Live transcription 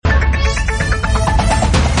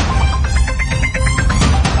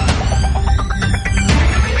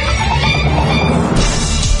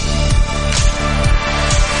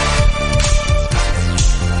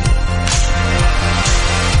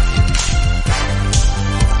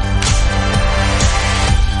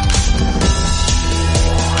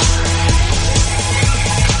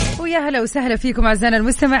هلا وسهلا فيكم أعزائنا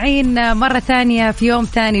المستمعين مرة ثانية في يوم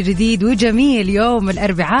ثاني جديد وجميل، يوم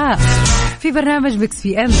الأربعاء في برنامج ميكس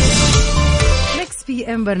بي ام. ميكس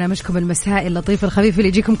بي ام برنامجكم المسائي اللطيف الخفيف اللي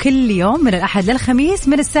يجيكم كل يوم من الأحد للخميس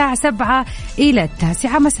من الساعة 7 إلى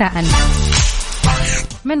 9 مساء.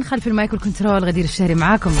 من خلف المايك والكنترول غدير الشهري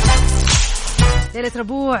معاكم. ليلة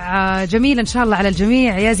ربوع جميلة إن شاء الله على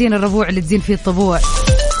الجميع، يا زين الربوع اللي تزين فيه الطبوع.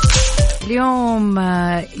 اليوم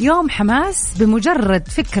يوم حماس بمجرد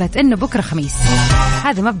فكرة إنه بكرة خميس،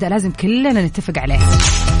 هذا مبدأ لازم كلنا نتفق عليه.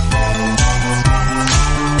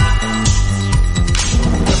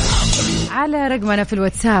 على رقمنا في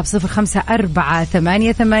الواتساب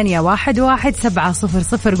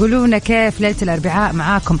 0548811700 قولونا كيف ليلة الأربعاء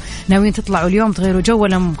معاكم، ناويين تطلعوا اليوم تغيروا جو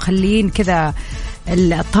ولا مخلين كذا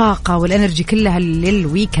الطاقة والإنرجي كلها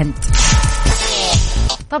للويكند؟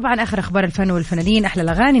 طبعا آخر أخبار الفن والفنانين، أحلى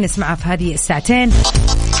الأغاني نسمعها في هذه الساعتين،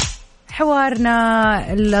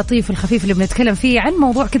 حوارنا اللطيف الخفيف اللي بنتكلم فيه عن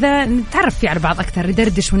موضوع كذا نتعرف فيه على بعض أكثر،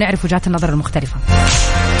 ندردش ونعرف وجهات النظر المختلفة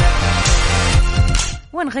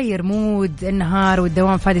ونغير مود النهار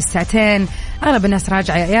والدوام في هذه الساعتين. أغلب الناس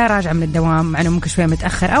راجعة من الدوام، مع أنه ممكن شوية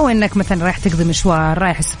متأخر، أو أنك مثلا رايح تقضي مشوار،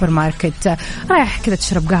 رايح السوبر ماركت، رايح كذا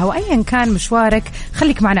تشرب قهوة، أيا كان مشوارك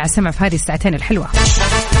خليك معنا على السمع في هذه الساعتين الحلوة.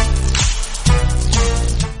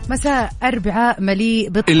 مساء أربعاء مليء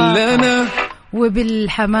بالطاقة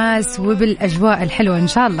وبالحماس وبالأجواء الحلوة إن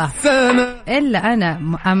شاء الله. إلا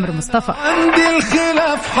أنا عمرو مصطفى عندي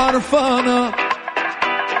الخلاف حرفانة،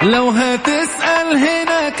 لو هتسأل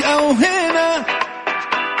هناك أو هنا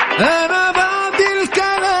أنا بعد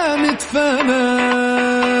الكلام اتفنى.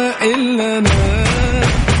 إلا أنا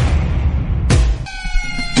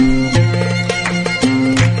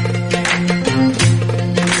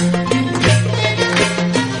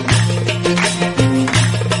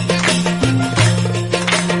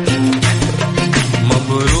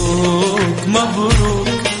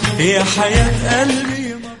يا حياة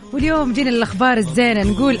قلبي. واليوم جينا للأخبار الزينة،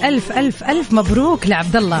 نقول ألف ألف ألف مبروك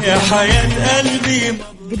لعبد الله. يا حياة قلبي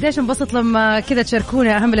قديش انبسط لما كذا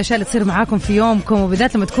تشاركونا أهم الأشياء اللي تصير معاكم في يومكم،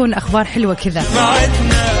 وبالذات لما تكون أخبار حلوة كذا.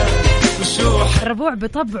 الربوع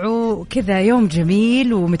بطبعه كذا يوم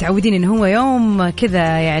جميل، ومتعودين إنه هو يوم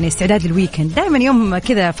كذا يعني استعداد للويكند، دائما يوم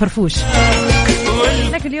كذا فرفوش.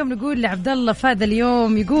 لكن اليوم نقول لعبد الله في هذا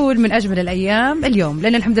اليوم، يقول من أجمل الأيام اليوم،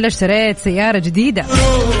 لأن الحمد لله اشتريت سيارة جديدة.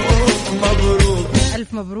 مبروك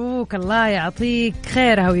ألف مبروك، الله يعطيك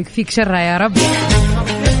خيرها ويكفيك شرها يا رب.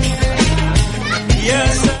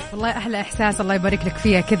 والله أحلى إحساس الله يبارك لك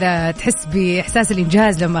فيها، كذا تحس بإحساس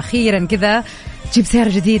الإنجاز لما أخيرا كذا تجيب سيارة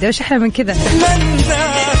جديدة، وش أحلى من كذا؟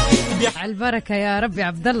 على البركة يا رب يا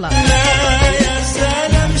عبد الله. يا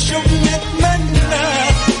سلام شو بنتمنى.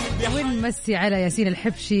 ونمسي على ياسين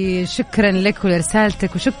الحبشي، شكرا لك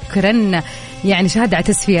ولرسالتك، وشكرا يعني شهادة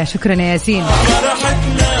اعتز فيها، شكرا يا ياسين،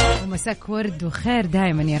 ومساك ورد وخير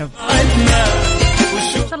دائما يا رب.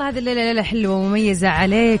 إن شاء الله هذه الليلة ليلة حلوة ومميزة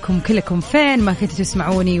عليكم كلكم، فين ما كنتوا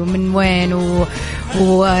تسمعوني ومن وين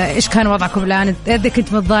وإيش كان وضعكم الآن. إذا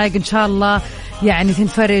كنت متضايق إن شاء الله يعني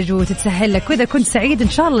تنفرج وتتسهل لك، وإذا كنت سعيد إن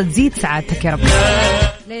شاء الله تزيد سعادتك يا رب.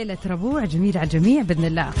 ليلة ربوع جميلة على الجميع بإذن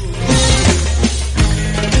الله.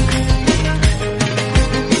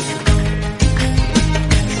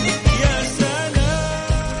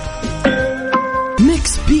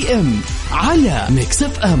 ميكس بي ام على ميكس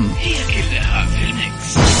اف ام، هي كلها في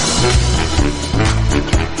الميكس.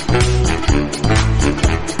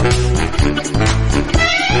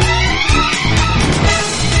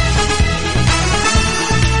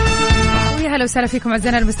 ويا هلا وسهلا فيكم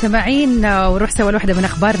أعزائنا المستمعين، ونروح سوا واحدة من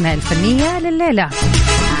أخبارنا الفنية لليلة.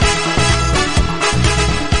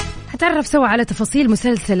 هتعرف سوا على تفاصيل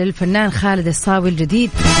مسلسل الفنان خالد الصاوي الجديد.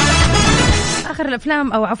 آخر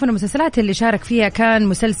الأفلام أو عفوا المسلسلات اللي شارك فيها كان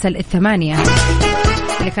مسلسل الثمانية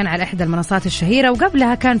اللي كان على إحدى المنصات الشهيرة،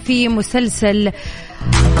 وقبلها كان في مسلسل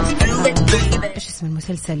إيش اسم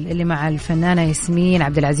المسلسل اللي مع الفنانة ياسمين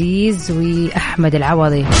عبد العزيز وأحمد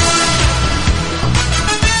العوضي،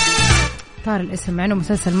 طار الاسم، مع إنه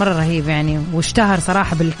مسلسل مرة رهيب يعني، واشتهر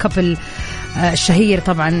صراحة بالكابل الشهير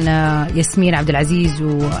طبعا ياسمين عبد العزيز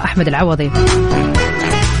وأحمد العوضي.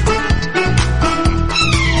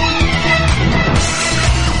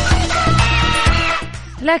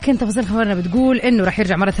 لكن تفاصيل خبرنا بتقول إنه راح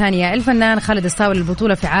يرجع مرة ثانية الفنان خالد الصاوي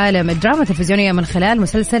للبطولة في عالم الدراما التلفزيونية من خلال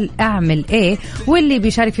مسلسل أعمل إيه، واللي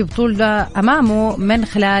بيشارك في بطولة أمامه من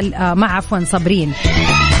خلال مع صابرين.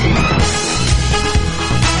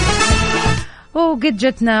 وقد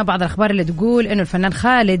جتنا بعض الأخبار اللي تقول إنه الفنان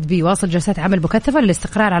خالد بيواصل جلسات عمل مكثفة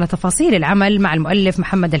للاستقرار على تفاصيل العمل مع المؤلف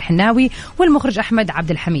محمد الحناوي والمخرج أحمد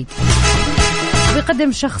عبد الحميد.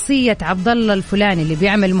 بيقدم شخصية عبد الله الفلاني اللي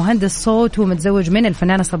بيعمل مهندس صوت ومتزوج من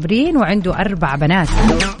الفنانة صابرين وعنده 4 بنات.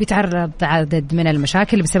 بيتعرض عدد من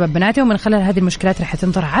المشاكل بسبب بناته، ومن خلال هذه المشكلات رح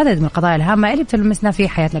تنطرح عدد من القضايا الهامة اللي بتلمسنا في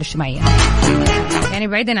حياتنا الاجتماعية. يعني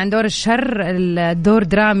بعيدا عن دور الشر، الدور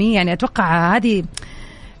درامي، يعني أتوقع هذه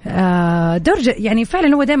دور يعني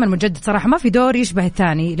فعلا هو دائما مجدد صراحة، ما في دور يشبه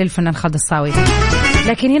الثاني للفنان خالد الصاوي.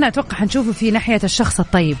 لكن هنا أتوقع حنشوفه في ناحية الشخص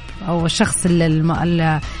الطيب أو الشخص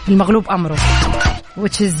المغلوب أمره،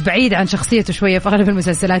 which is بعيد عن شخصيته شوية في أغلب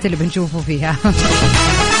المسلسلات اللي بنشوفه فيها.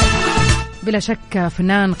 بلا شك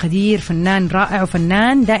فنان قدير، فنان رائع،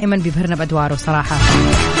 وفنان دائما بيبهرنا بأدواره صراحة.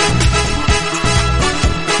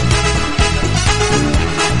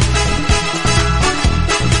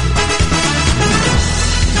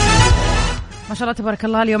 ما شاء الله تبارك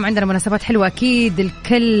الله. اليوم عندنا مناسبات حلوة أكيد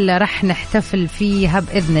الكل رح نحتفل فيها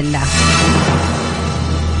بإذن الله.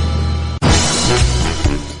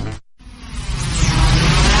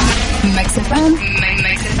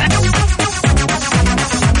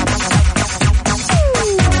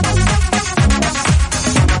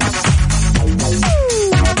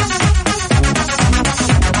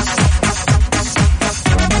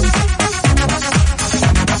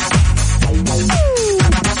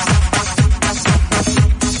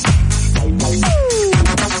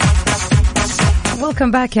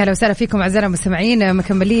 ويلكم باك، يا هلا وسهلا فيكم أعزائنا المستمعين،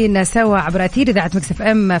 مكملين سوا عبر أثير إذاعة مكس اف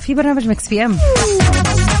ام في برنامج مكس بي ام.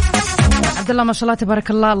 عبد الله ما شاء الله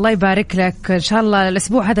تبارك الله، الله يبارك لك، إن شاء الله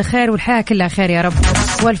الأسبوع هذا خير والحياة كلها خير يا رب،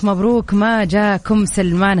 والف مبروك ما جاكم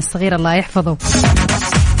سلمان الصغير الله يحفظه.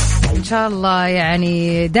 إن شاء الله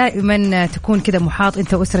يعني دائما تكون كذا محاط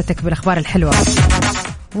أنت وأسرتك بالأخبار الحلوة،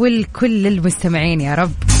 والكل المستمعين يا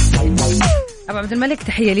رب. أبو عبد الملك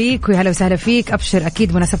تحية ليك ويا هلا وسهلا فيك، أبشر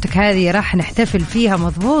أكيد مناسبتك هذه راح نحتفل فيها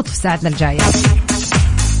مضبوط في ساعتنا الجاية.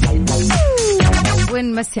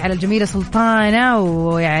 ونمسي على الجميلة سلطانة،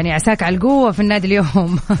 ويعني عساك على القوة في النادي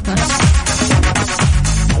اليوم.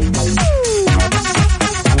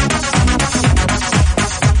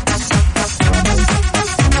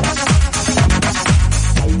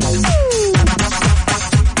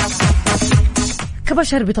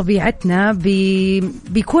 كبشر بطبيعتنا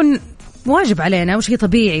بيكون واجب علينا وشيء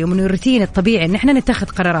طبيعي ومن الروتين الطبيعي ان احنا نتخذ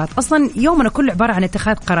قرارات. اصلا يومنا كله عبارة عن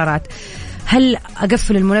اتخاذ قرارات. هل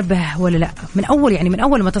اقفل المنبه ولا لا؟ من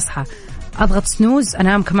اول ما تصحى اضغط سنوز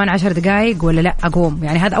انام كمان 10 دقائق ولا لا اقوم؟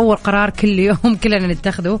 يعني هذا اول قرار كل يوم كلنا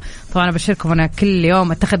نتخذه. طبعا ابشركم انا كل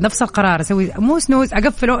يوم اتخذ نفس القرار، اسوي مو سنوز،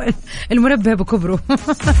 اقفله المنبه بكبره.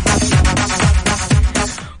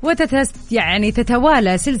 يعني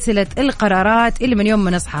تتوالى سلسلة القرارات اللي من يوم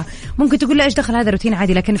ما نصحى. ممكن تقول لا ايش دخل هذا روتين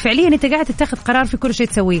عادي، لكن فعليا انت قاعد تتخذ قرار في كل شيء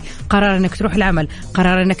تسويه. قرار انك تروح العمل،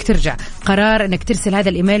 قرار انك ترجع، قرار انك ترسل هذا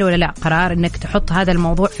الايميل ولا لا، قرار انك تحط هذا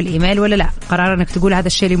الموضوع في الايميل ولا لا، قرار انك تقول هذا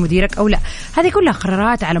الشيء لمديرك او لا. هذه كلها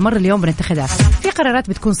قرارات على مر اليوم بنتخذها. في قرارات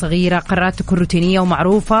بتكون صغيرة، قرارات تكون روتينية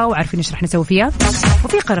ومعروفة وعارفين ايش رح نسوي فيها،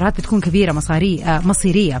 وفي قرارات بتكون كبيرة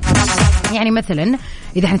مصيرية. يعني مثلا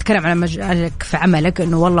إذا حنتكلم على مجالك في عملك،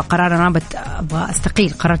 إنه والله قرار أنا أبغى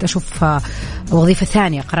أستقيل، قررت أشوف وظيفة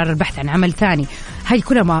ثانية، قرار البحث عن عمل ثاني. هاي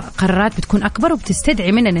كلها قرارات بتكون أكبر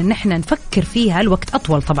وبتستدعي مننا إن إحنا نفكر فيها الوقت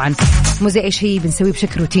أطول. طبعا مو زي أي شيء بنسويه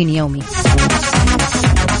بشكل روتيني يومي.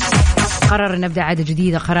 قرار إن أبدأ عادة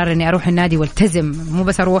جديدة، قرار إني أروح النادي والتزم، مو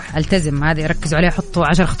بس أروح ألتزم، هذه ركزوا عليه، حطوا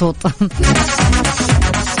 10 خطوط.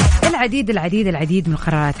 العديد من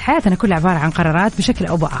القرارات. حياتنا كلها عبارة عن قرارات بشكل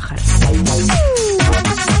أو بآخر.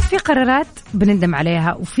 في قرارات بنندم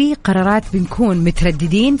عليها، وفي قرارات بنكون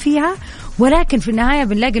مترددين فيها، ولكن في النهاية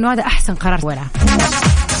بنلاقي إنه هذا أحسن قرار ولا.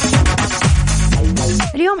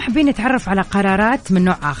 اليوم حابين نتعرف على قرارات من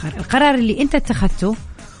نوع آخر. القرار اللي أنت اتخذته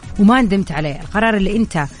وما ندمت عليه، القرار اللي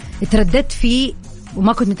أنت ترددت فيه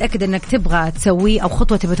وما كنت متأكد أنك تبغى تسويه أو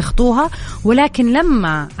خطوة تبغى تخطوها، ولكن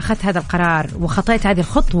لما أخذت هذا القرار وخطيت هذه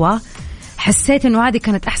الخطوة حسيت أنه هذه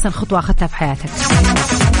كانت أحسن خطوة أخذتها في حياتك.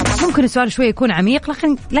 ممكن السؤال شوي يكون عميق،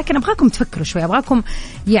 لكن أبغاكم تفكروا شوي، أبغاكم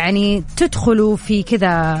يعني تدخلوا في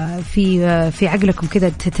كذا في عقلكم كذا،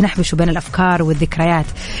 تنحبشوا بين الأفكار والذكريات.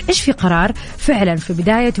 إيش في قرار فعلا في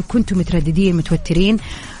بدايته كنتوا مترددين متوترين،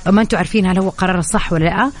 ما أنتوا عارفين هل هو قرار الصح ولا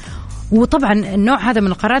لا؟ وطبعا النوع هذا من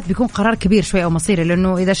القرارات بيكون قرار كبير شوي أو مصيري،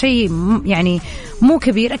 لأنه إذا شيء يعني مو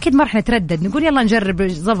كبير أكيد ما رح نتردد، نقول يلا نجرب،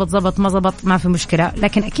 زبط ما زبط ما في مشكلة،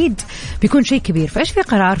 لكن أكيد بيكون شيء كبير. فإيش في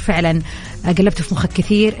قرار فعلا قلبت في مخك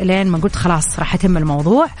كثير لين ما قلت خلاص راح أتم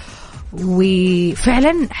الموضوع،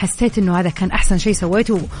 وفعلا حسيت إنه هذا كان أحسن شيء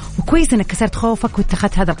سويته، وكويس إنك كسرت خوفك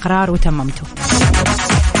واتخذت هذا القرار وتممته.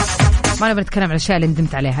 ما نبغى نتكلم على الأشياء اللي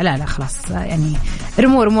ندمت عليها، لا خلاص، يعني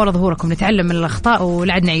رموا ظهوركم، نتعلم من الأخطاء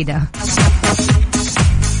ولا عاد نعيدها.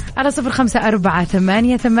 على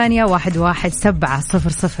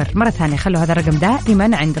 0548811700. مرة ثانية خلوا هذا الرقم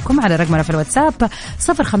دائما عندكم على رقمنا في الواتساب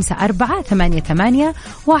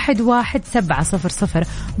 0548811700.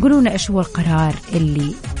 قولونا إيش هو القرار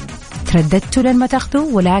اللي ترددتوا لما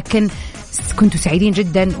تاخذوا ولكن كنتوا سعيدين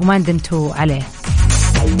جدا وما ندمتوا عليه.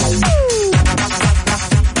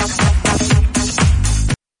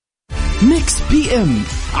 ميكس بي ام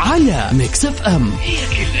على ميكس اف ام، هي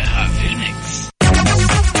كلها في الميكس.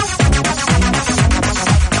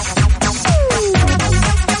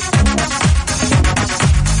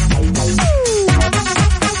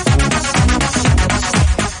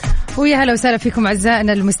 ويا هلا وسهلا فيكم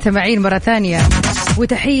أعزائنا المستمعين مرة ثانية،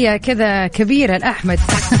 وتحية كذا كبيرة لأحمد.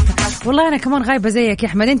 والله أنا كمان غايبة زيك يا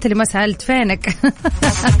أحمد، أنت اللي ما سألت فينك.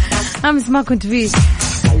 أمس ما كنت فيه.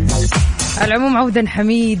 العموم عودا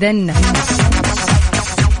حميدا.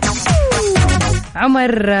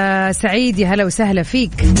 عمر سعيد يا هلا وسهلا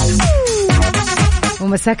فيك،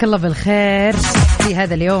 ومساك الله بالخير في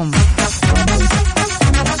هذا اليوم.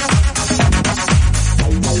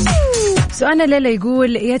 سؤالنا الليلة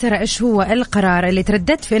يقول يا ترى إيش هو القرار اللي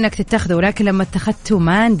ترددت في إنك تتخذه ولكن لما اتخذته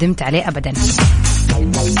ما ندمت عليه أبدا.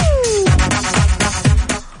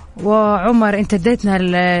 وعمر أنت اديتنا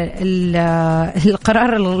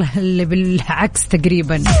القرار اللي بالعكس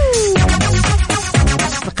تقريبا.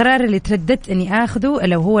 القرار اللي ترددت إني آخذه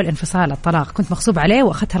لو هو الانفصال، الطلاق، كنت مغصوب عليه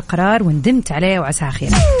وأخذت هالقرار وندمت عليه وعساه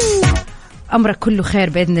خير. أمرك كله خير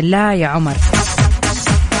بإذن الله يا عمر.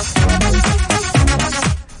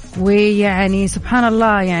 ويعني سبحان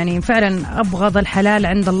الله، يعني فعلا أبغض الحلال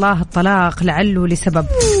عند الله الطلاق لعله لسبب،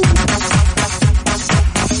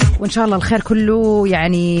 وإن شاء الله الخير كله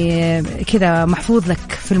يعني كذا محفوظ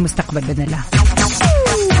لك في المستقبل بإذن الله.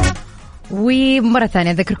 ومرة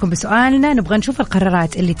ثانية أذكركم بسؤالنا، نبغى نشوف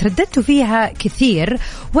القرارات اللي ترددتوا فيها كثير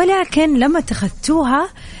ولكن لما اتخذتوها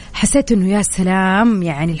حسيت إنه يا سلام،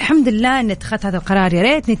 يعني الحمد لله إني اتخذت هذا القرار، يا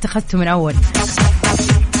ريتني اتخذته من أول.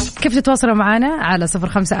 كيف تتواصلوا معنا؟ على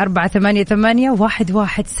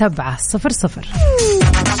 0548811700.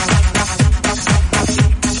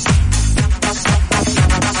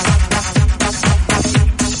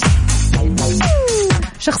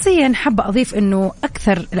 شخصيا حابة أضيف أنه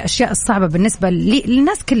أكثر الأشياء الصعبة بالنسبة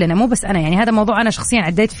للناس كلنا، مو بس أنا، يعني هذا موضوع أنا شخصيا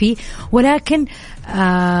عديت فيه، ولكن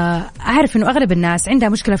أعرف أنه أغلب الناس عندها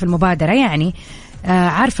مشكلة في المبادرة. يعني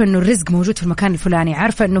عارفة أنه الرزق موجود في المكان الفلاني،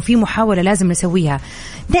 عارفة أنه في محاولة لازم نسويها،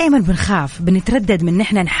 دائما بنخاف، بنتردد من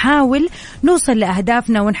نحن نحاول نوصل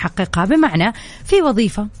لأهدافنا ونحققها. بمعنى في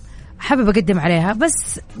وظيفة حابب أقدم عليها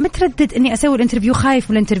بس متردد إني أسوي الانترفيو، خايف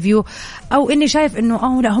من الانترفيو، أو إني شايف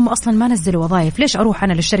إنه لا هم أصلا ما نزلوا وظائف، ليش أروح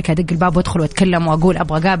أنا للشركة أدق الباب وأدخل وأتكلم وأقول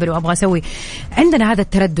أبغى أقابل وأبغى أسوي. عندنا هذا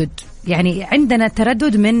التردد، يعني عندنا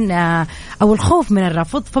تردد من أو الخوف من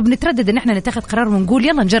الرفض، فبنتردد إن إحنا نتخذ قرار ونقول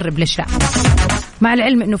يلا نجرب ليش لا، مع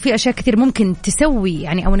العلم إنه في أشياء كثير ممكن تسوي،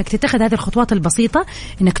 يعني أو إنك تتخذ هذه الخطوات البسيطة،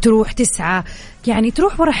 إنك تروح تسعى، يعني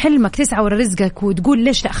تروح ورا حلمك، تسعى ورا رزقك، وتقول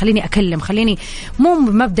ليش لا، خليني أكلم، خليني، مو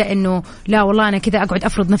بمبدأ إنه لا والله أنا كذا أقعد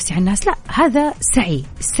أفرض نفسي على الناس، لا، هذا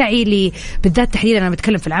السعي اللي بالذات تحديدا أنا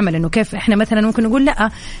بتكلم في العمل، إنه كيف إحنا مثلا ممكن نقول لا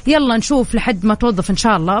يلا نشوف لحد ما توظف إن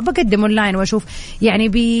شاء الله، بقدم أونلاين وأشوف، يعني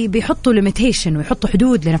بيحطوا ليميتيشن ويحطوا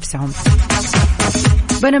حدود لنفسهم.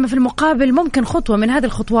 بينما في المقابل ممكن خطوة من هذه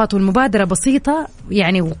الخطوات والمبادرة بسيطة،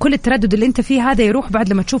 يعني وكل التردد اللي انت فيه هذا يروح بعد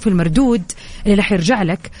لما تشوف المردود اللي رح يرجع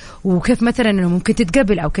لك، وكيف مثلا انه ممكن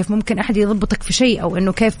تتقبل، او كيف ممكن احد يضبطك في شيء، او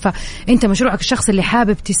انه كيف انت مشروعك الشخص اللي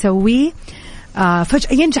حابب تسويه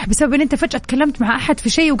فجأة ينجح بسبب ان انت فجأة تكلمت مع احد في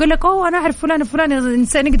شيء وقال لك انا اعرف فلان وفلان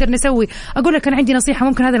نقدر نسوي، اقول لك انا عندي نصيحة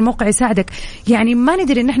ممكن هذا الموقع يساعدك. يعني ما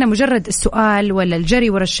ندري ان احنا مجرد السؤال ولا الجري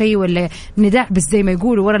ورا الشيء ولا نداع بس زي ما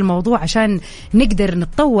يقولوا ورا الموضوع عشان نقدر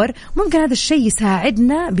نتطور، ممكن هذا الشيء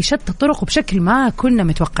يساعدنا بشتى الطرق وبشكل ما كنا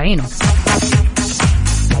متوقعينه.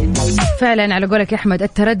 فعلا على قولك يا أحمد،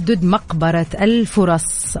 التردد مقبرة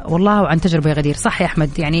الفرص، والله عن تجربة يا غدير. صح يا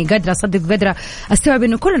أحمد، يعني قادرة أصدق وقادرة أستوعب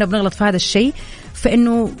أنه كلنا بنغلط في هذا الشيء،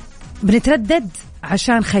 فإنه بنتردد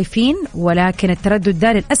عشان خايفين، ولكن التردد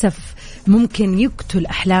ده للأسف ممكن يقتل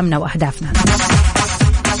أحلامنا وأهدافنا.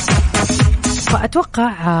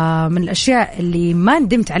 فأتوقع من الأشياء اللي ما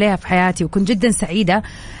ندمت عليها في حياتي وكنت جدا سعيدة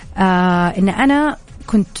إن أنا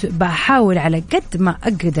كنت بحاول على قد ما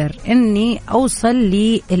أقدر إني أوصل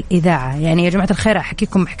للإذاعة. يعني يا جماعة الخير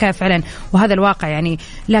أحكيكم حكاية فعلا، وهذا الواقع، يعني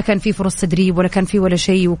لا كان في فرص تدريب ولا كان في ولا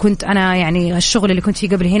شيء، وكنت أنا يعني الشغل اللي كنت فيه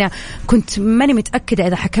قبل هنا كنت ماني متأكدة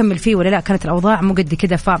إذا حكمل فيه ولا لا، كانت الأوضاع مو قد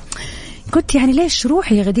كده، كنت يعني ليش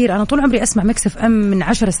روحي يا غدير، أنا طول عمري أسمع ميكس اف ام من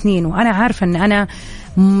 10 سنين وأنا عارفة أن أنا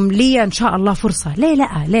لي إن شاء الله فرصة، ليه لا،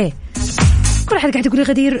 ليه كل حد قاعد يقول لي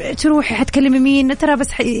غدير تروحي حتكلمي مين، ترى بس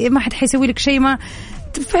ما حد حيسوي لك شيء، ما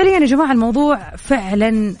فعليا يا جماعة الموضوع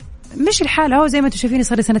فعلا مش الحال هو زي ما انتم شايفين.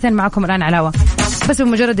 صار لي 2 معكم الآن علاوة، بس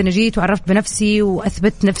بمجرد اني جيت وعرفت بنفسي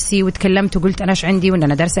واثبت نفسي وتكلمت وقلت انا ايش عندي وان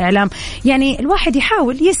انا دارسة اعلام. يعني الواحد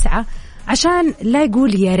يحاول يسعى عشان لا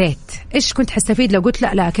يقول يا ريت ايش كنت حستفيد لو قلت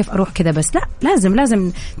لا كيف اروح كذا. بس لا،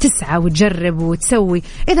 لازم تسعى وتجرب وتسوي.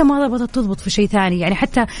 اذا ما ضبطت تضبط في شيء ثاني. يعني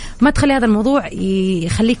حتى ما تخلي هذا الموضوع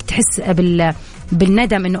يخليك تحس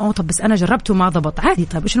بالندم انه طب بس انا جربت وما ضبط. عادي،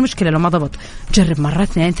 طيب ايش المشكله لو ما ضبط؟ جرب مرة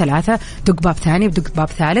 2 3، دق باب ثاني ودق باب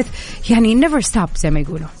ثالث. يعني never stop زي ما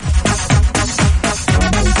يقولوا.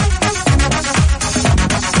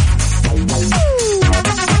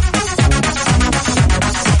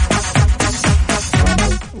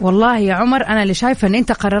 والله يا عمر أنا اللي شايفة أن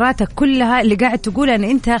أنت قراراتك كلها اللي قاعد تقول أن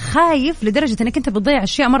أنت خايف لدرجة أنك أنت بتضيع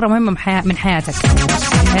أشياء مرة مهمة من حياتك.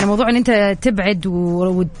 يعني موضوع أن أنت تبعد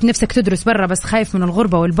ونفسك تدرس برا بس خايف من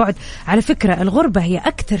الغربة والبعد. على فكرة الغربة هي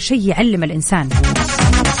أكثر شيء يعلم الإنسان،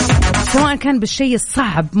 سواء كان بالشيء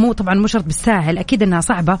الصعب، مو طبعا مو شرط بالساهل، أكيد أنها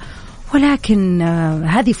صعبة، ولكن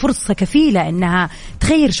هذه فرصة كفيلة أنها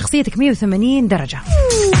تغير شخصيتك 180 درجة.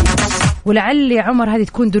 ولعل يا عمر هذه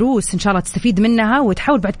تكون دروس إن شاء الله تستفيد منها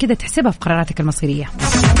وتحاول بعد كده تحسبها في قراراتك المصيرية.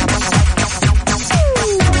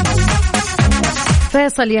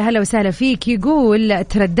 فيصل يا هلا وسهلا فيك، يقول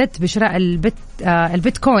ترددت بشراء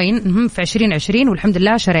البيتكوين في 2020 والحمد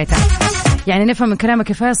لله شريتها. يعني نفهم من كلامك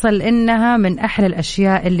يا فيصل إنها من أحلى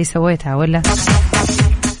الأشياء اللي سويتها، ولا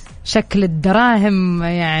شكل الدراهم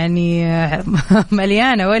يعني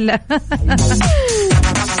مليانة ولا؟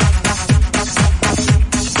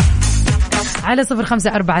 على 0548811700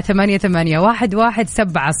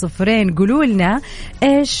 قولوا لنا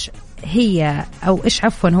إيش هي أو إيش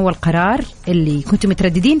عفوا هو القرار اللي كنتم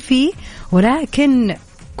مترددين فيه ولكن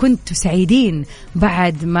كنتوا سعيدين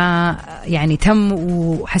بعد ما يعني تم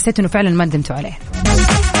وحسيتوا إنه فعلا ما ندمتوا عليه.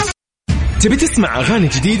 تبي تسمع أغاني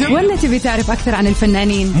جديدة؟ ولا تبي تعرف أكثر عن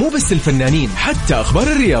الفنانين؟ مو بس الفنانين، حتى أخبار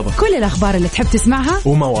الرياضة، كل الأخبار اللي تحب تسمعها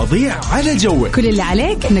ومواضيع على جوك. كل اللي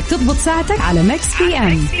عليك إنك تضبط ساعتك على ميكس بي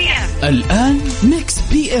ام. الآن ميكس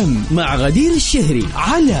بي ام مع غدير الشهري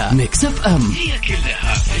على ميكس اف ام. هي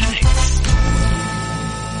كلها في الميكس.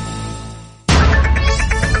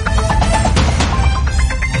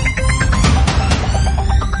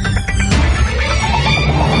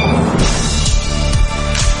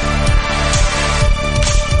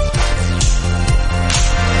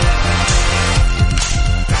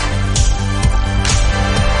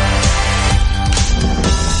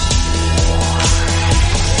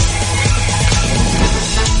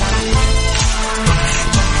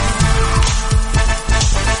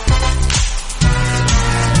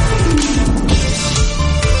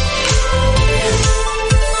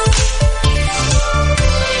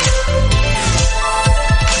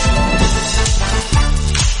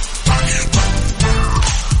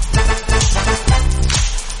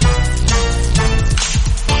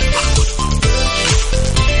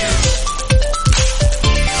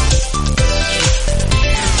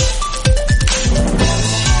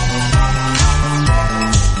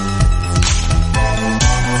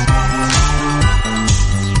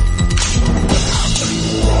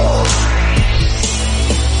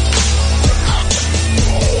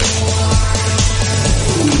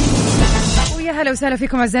 وسهلا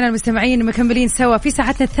فيكم أعزائنا المستمعين، مكملين سوا في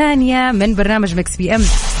ساعتنا الثانية من برنامج مكس بي ام.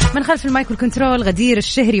 من خلف المايك والكنترول غدير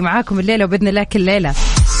الشهري معاكم الليلة وبإذن الله كل ليلة.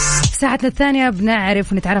 في ساعتنا الثانية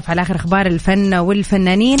بنعرف ونتعرف على آخر أخبار الفن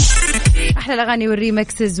والفنانين، أحلى الأغاني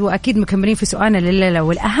والريمكسز، وأكيد مكملين في سؤالنا لليلة.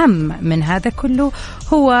 والأهم من هذا كله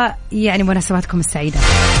هو يعني مناسباتكم السعيدة.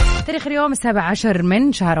 تاريخ اليوم 17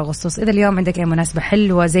 من شهر أغسطس. إذا اليوم عندك أي مناسبة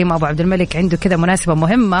حلوة زي ما أبو عبد الملك عنده كذا مناسبة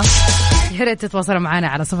مهمة، يا ريت تتواصلوا معنا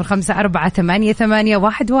على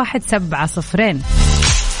 0548811700.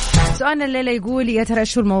 سؤالنا الليلة يقول يا ترى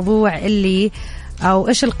إيش الموضوع اللي أو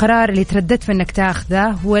إيش القرار اللي ترددت في إنك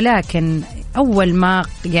تاخذه ولكن أول ما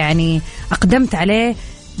يعني أقدمت عليه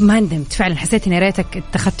ما ندمت، فعلا حسيت إن يا ريتك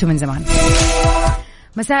اتخذته من زمان.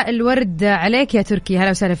 مساء الورد عليك يا تركي، هلا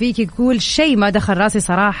وسهلا فيك. يقول شيء ما دخل راسي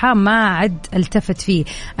صراحة ما عد التفت فيه،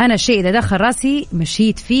 أنا الشيء إذا دخل راسي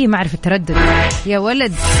مشيت فيه ما أعرف التردد. يا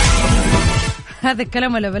ولد هذا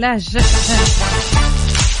الكلام ولا بلاش؟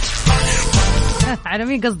 على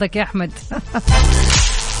مين قصدك يا أحمد؟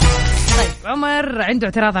 طيب عمر عنده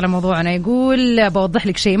اعتراض على موضوعنا، يقول بوضح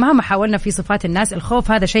لك شيء، مهما حاولنا في صفات الناس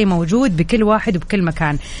الخوف هذا شيء موجود بكل واحد وبكل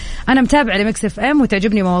مكان. أنا متابع لميكس اف ام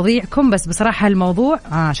وتعجبني مواضيعكم، بس بصراحة الموضوع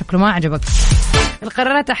شكله ما عجبك.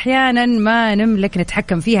 القرارات أحيانا ما نملك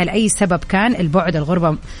نتحكم فيها لأي سبب كان، البعد،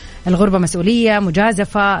 الغربة مسؤولية،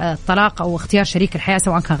 مجازفة، الطلاق أو اختيار شريك الحياة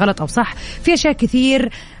سواء كان غلط أو صح. في أشياء كثير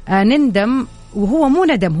نندم وهو مو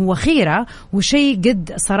ندم، هو خيرة وشيء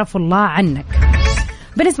قد صرف الله عنك.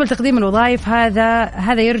 بالنسبة لتقديم الوظائف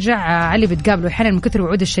هذا يرجع على اللي بتقابله أحيانا من كثر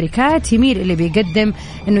وعود الشركات، يميل اللي بيقدم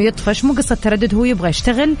إنه يطفش. مو قصة تردد، هو يبغى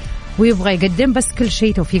يشتغل ويبغى يقدم، بس كل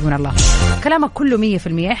شيء توفيق من الله. كلامك كله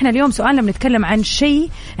 100%. إحنا اليوم سؤالنا بنتكلم عن شيء،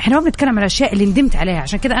 إحنا ما بنتكلم على الأشياء اللي ندمت عليها،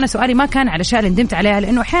 عشان كذا أنا سؤالي ما كان على الأشياء اللي ندمت عليها،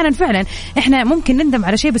 لأنه أحيانا فعلا إحنا ممكن نندم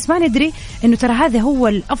على شيء بس ما ندري إنه ترى هذا هو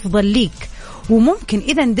الأفضل ليك، وممكن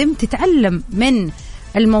إذا ندمت تتعلم من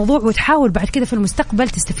الموضوع وتحاول بعد كده في المستقبل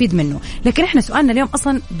تستفيد منه. لكن احنا سؤالنا اليوم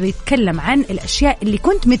اصلا بيتكلم عن الاشياء اللي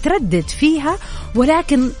كنت متردد فيها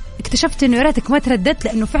ولكن اكتشفت انه يا ريتك ما ترددت،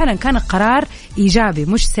 لانه فعلا كان قرار ايجابي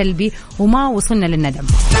مش سلبي وما وصلنا للندم.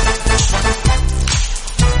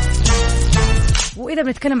 وإذا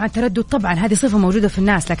بنتكلم عن التردد طبعا هذه صفة موجودة في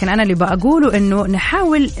الناس، لكن أنا اللي بقوله إنه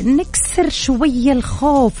نحاول نكسر شوية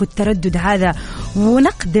الخوف والتردد هذا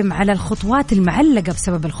ونقدم على الخطوات المعلقة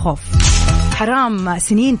بسبب الخوف. حرام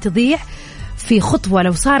سنين تضيع في خطوة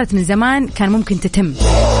لو صارت من زمان كان ممكن تتم.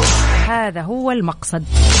 هذا هو المقصد.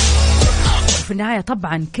 في النهاية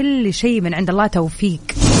طبعا كل شيء من عند الله توفيق،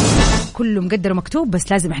 كله مقدر ومكتوب،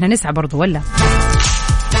 بس لازم احنا نسعى برضو. ولا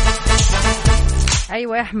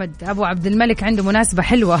أيوة يا أحمد، أبو عبد الملك عنده مناسبة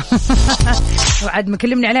حلوة وعد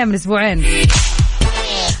مكلمني عليها من أسبوعين.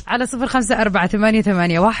 على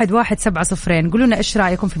 0548811700 قولوا لنا إيش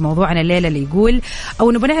رأيكم في موضوعنا الليلة اللي يقول،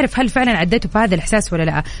 أو نبغى نعرف هل فعلا عديتوا بهذا الإحساس ولا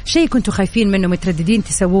لا؟ شيء كنتوا خايفين منه، مترددين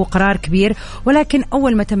تسووه، قرار كبير ولكن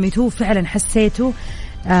أول ما تميتوه فعلا حسيتوا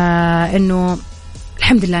إنه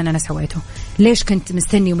الحمد لله أنا سويته. ليش كنت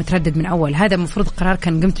مستني ومتردد من أول؟ هذا المفروض قرار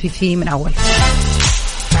كان قمت فيه من أول.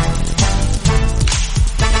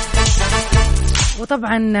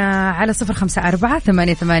 وطبعا على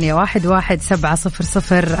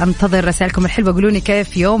 0548811700 انتظر رسائلكم الحلوة. قولوني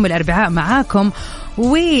كيف يوم الأربعاء معاكم،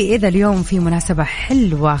 وإذا اليوم في مناسبة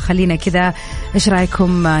حلوة خلينا كذا إيش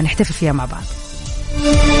رأيكم نحتفل فيها مع بعض.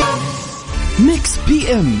 ميكس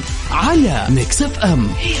بي ام على ميكس اف ام،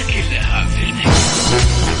 هي كلها في الميكس.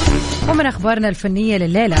 ومن أخبارنا الفنية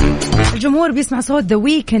لليلة، الجمهور بيسمع صوت ذا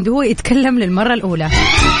ويكند وهو يتكلم للمرة الأولى.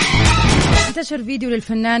 انتشر فيديو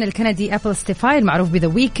للفنان الكندي أبل ستيفاي المعروف بذا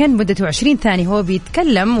ويكند مدته 20 ثانية، هو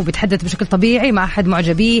بيتكلم وبيتحدث بشكل طبيعي مع أحد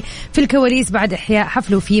معجبيه في الكواليس بعد إحياء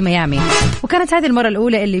حفله في ميامي، وكانت هذه المرة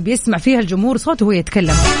الأولى اللي بيسمع فيها الجمهور صوته وهو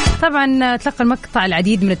يتكلم. طبعا تلقى المقطع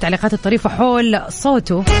العديد من التعليقات الطريفة حول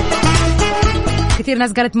صوته، كثير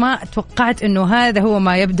ناس قالت ما توقعت إنه هذا هو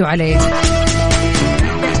ما يبدو عليه،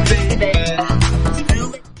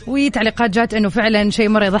 وتعليقات جات انه فعلا شيء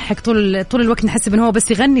مره يضحك، طول الوقت نحسب انه هو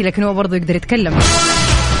بس يغني لكن هو برضه يقدر يتكلم.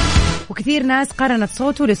 وكثير ناس قارنت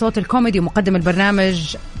صوته لصوت الكوميدي ومقدم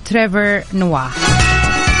البرنامج تريفر نوا.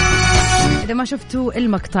 اذا ما شفتوا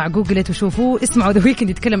المقطع جوجلت وشوفوه، اسمعوا ذا ويكند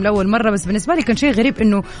يتكلم لاول مره، بس بالنسبه لي كان شيء غريب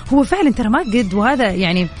انه هو فعلا ترى ما قد، وهذا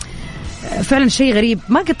يعني فعلا شيء غريب،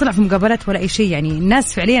 ما قد طلع في مقابلات ولا اي شيء، يعني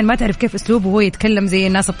الناس فعليا ما تعرف كيف اسلوبه وهو يتكلم زي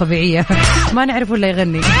الناس الطبيعيه ما نعرف ولا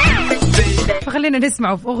يغني. فخلينا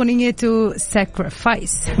نسمعه في أغنيته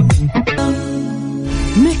Sacrifice.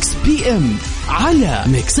 ميكس بي ام على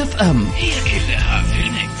ميكس اف ام، هي كلها في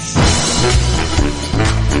الميكس.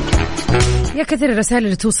 يا كثير الرسائل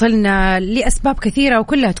اللي توصلنا لأسباب كثيرة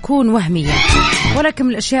وكلها تكون وهمية، ولكن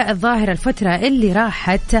من الأشياء الظاهرة الفترة اللي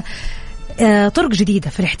راحت طرق جديدة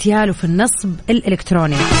في الاحتيال وفي النصب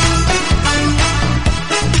الإلكتروني.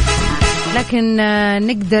 لكن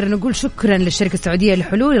نقدر نقول شكرا للشركة السعودية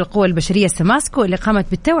لحلول القوى البشرية سماسكو اللي قامت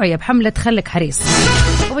بالتوعية بحملة خلك حريص،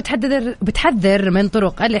 وبتحذر من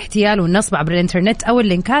طرق الاحتيال والنصب عبر الانترنت أو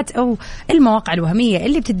اللينكات أو المواقع الوهمية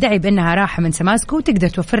اللي بتدعي بأنها راحة من سماسكو وتقدر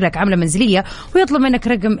توفر لك عملة منزلية ويطلب منك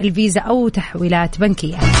رقم الفيزا أو تحويلات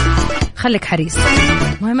بنكية. خلك حريص.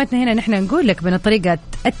 مهمتنا هنا نحن نقول لك بأن طريقة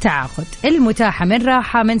التعاقد المتاحة من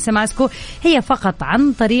راحة من سماسكو هي فقط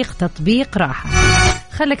عن طريق تطبيق راحة.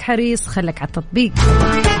 خلك حريص، خلك على التطبيق.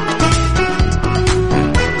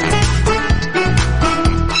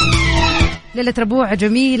 ليلة ربوع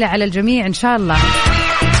جميلة على الجميع إن شاء الله.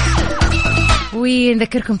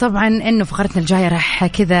 ونذكركم طبعا انه فقرتنا الجايه راح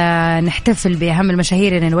كذا نحتفل باهم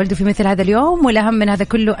المشاهير اللي انولدوا في مثل هذا اليوم، والاهم من هذا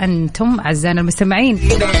كله انتم اعزائنا المستمعين.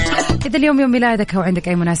 اذا اليوم يوم ميلادك او عندك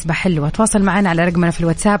اي مناسبه حلوه تواصل معنا على رقمنا في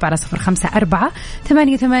الواتساب على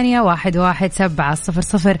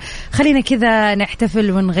 0548811700. خلينا كذا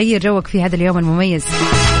نحتفل ونغير جوك في هذا اليوم المميز.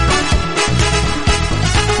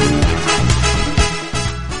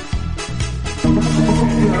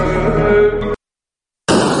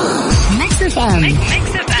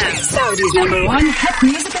 Saudi's number one hit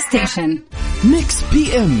music station. ميكس بي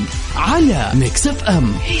ام على ميكس اف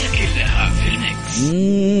ام، هي كلها في الميكس.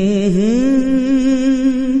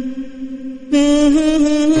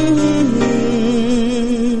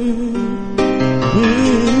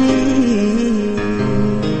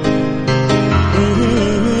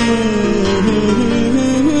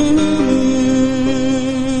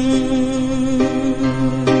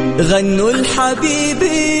 غنوا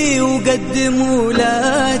الحبيبي وقدموا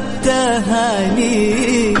له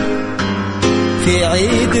التهاني في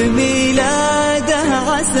عيد ميلاده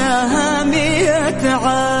عساها 100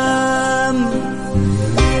 عام.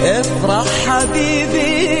 افرح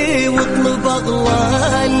حبيبي واطلب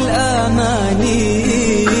أغلى الأماني،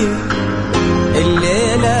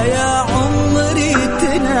 الليلة يا عمري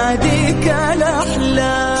تناديك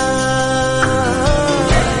الأحلام.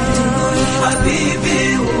 غنوا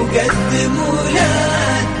الحبيبي وقدموا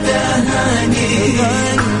له التهاني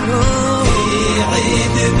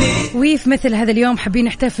وفي مثل هذا اليوم حابين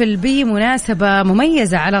نحتفل بمناسبة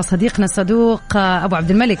مميزة على صديقنا الصدوق أبو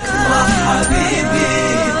عبد الملك.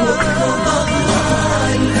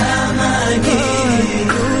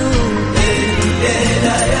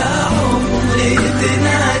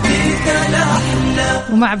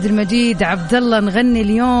 ومع عبد المجيد عبد الله نغني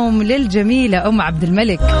اليوم للجميلة أم عبد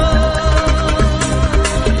الملك.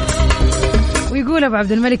 ويقول أبو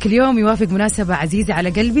عبد الملك اليوم يوافق مناسبة عزيزة على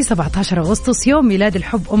قلبي 17 أغسطس يوم ميلاد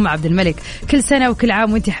الحب أم عبد الملك. كل سنة وكل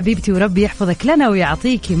عام وانت حبيبتي وربي يحفظك لنا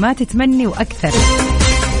ويعطيكي ما تتمني وأكثر.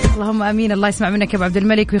 اللهم آمين. الله يسمع منك يا أبو عبد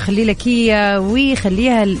الملك ويخلي لك هي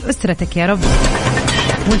ويخليها لأسرتك يا رب.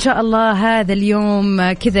 وإن شاء الله هذا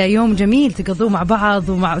اليوم كذا يوم جميل تقضوه مع بعض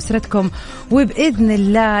ومع أسرتكم، وبإذن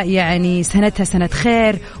الله يعني سنتها سنة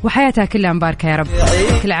خير وحياتها كلها مباركة يا رب.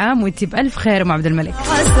 كل عام وانت بألف خير أم عبد الملك.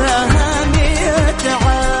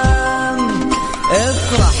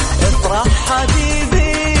 افرح افرح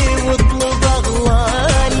حبيبي واطلب أغلى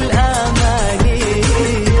الأماني،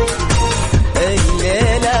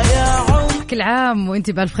 الليلة يا عم. كل عام وانت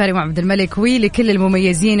بألف خير مع عبد الملك. ولكل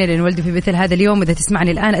المميزين اللي انولدوا في مثل هذا اليوم، إذا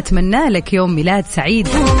تسمعني الآن أتمنى لك يوم ميلاد سعيد.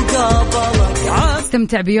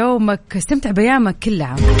 استمتع بيومك، استمتع بيامك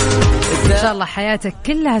كلها، إن شاء الله حياتك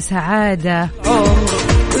كلها سعادة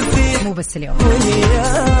مو بس اليوم.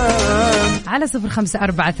 على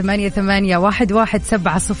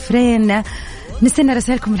 0548811700 نستنى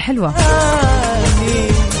رسائلكم الحلوة.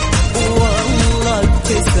 والله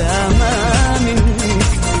ابتسامة منك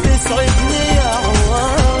تسعدني يا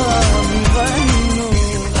عوام. غنوا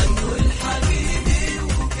الحبيبي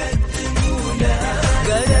وقدموا له.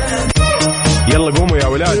 يلا قوموا يا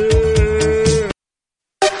ولاد.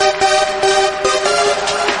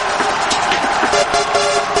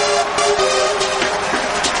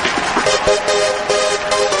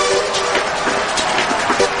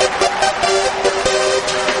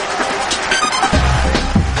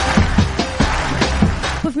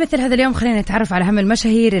 مثل هذا اليوم خلينا نتعرف على أهم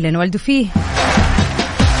المشاهير اللي انولدوا فيه.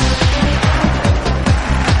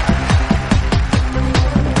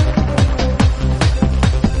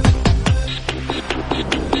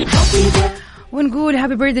 ونقول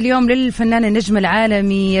هابي بيرث اليوم للفنان النجم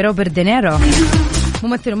العالمي روبرت دينيرو،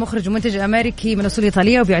 ممثل ومخرج ومنتج أمريكي من أصول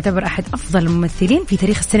إيطالية، وبيعتبر أحد أفضل الممثلين في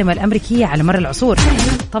تاريخ السينما الأمريكية على مر العصور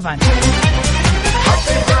طبعا.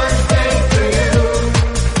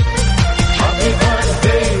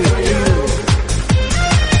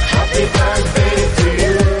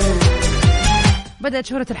 بدأت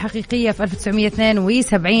شهرته الحقيقية في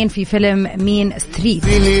 1972 في فيلم مين ستريت،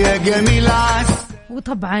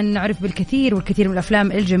 وطبعا عرف بالكثير والكثير من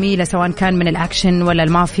الأفلام الجميلة سواء كان من الأكشن ولا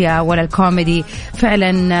المافيا ولا الكوميدي.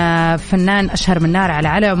 فعلا فنان أشهر من نار على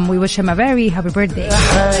علم. ويوش ما فيري هابي بيرثداي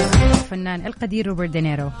الفنان القدير روبرت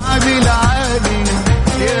دينيرو.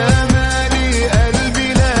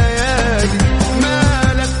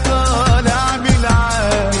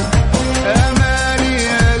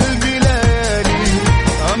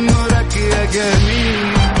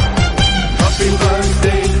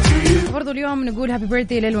 برضو اليوم نقول هابي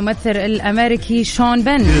بيرثدي للممثل الأمريكي شون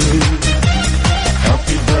بن،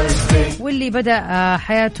 واللي بدأ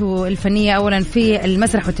حياته الفنية أولا في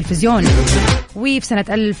المسرح والتلفزيون، وفي سنة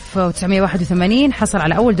 1981 حصل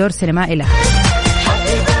على أول دور سينمائي له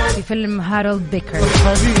في فيلم هارولد بيكر.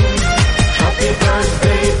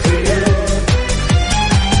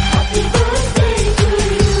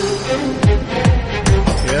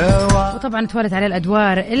 وطبعا تولت عليه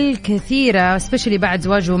الأدوار الكثيرة سبيشلي بعد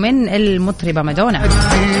زواجه من المطربة مادونا.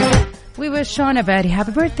 We wish Sean a very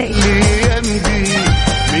happy birthday.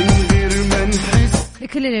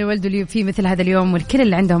 لكل اللي ولدوا في مثل هذا اليوم والكل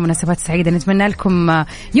اللي عندهم مناسبات سعيدة نتمنى لكم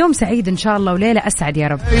يوم سعيد إن شاء الله وليلة أسعد يا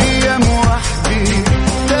رب.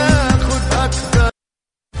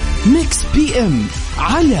 ميكس بي ام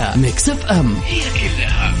على ميكس اف ام، هي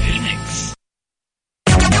كلها في الميكس.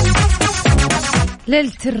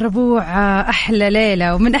 ليلة الربوع أحلى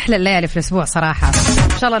ليلة ومن أحلى الليالي في الأسبوع صراحة.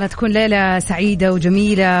 شاء الله أنها تكون ليلة سعيدة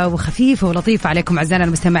وجميلة وخفيفة ولطيفة عليكم أعزائنا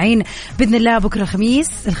المستمعين. بإذن الله بكرة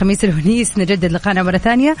الخميس الونيس نجدد لقاءنا مرة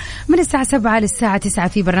ثانية من الساعة 7 للساعة 9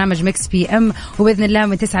 في برنامج ميكس بي ام، وبإذن الله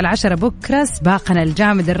من 9 ل 10 بكرة سباقنا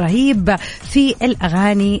الجامد الرهيب في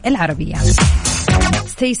الأغاني العربية.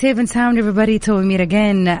 Stay safe and sound everybody. توي ميرا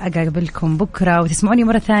جين أقابلكم بكرة وتسمعوني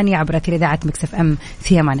مرة ثانية عبر أثير إذاعة ميكس اف ام.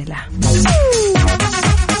 في أمان الله.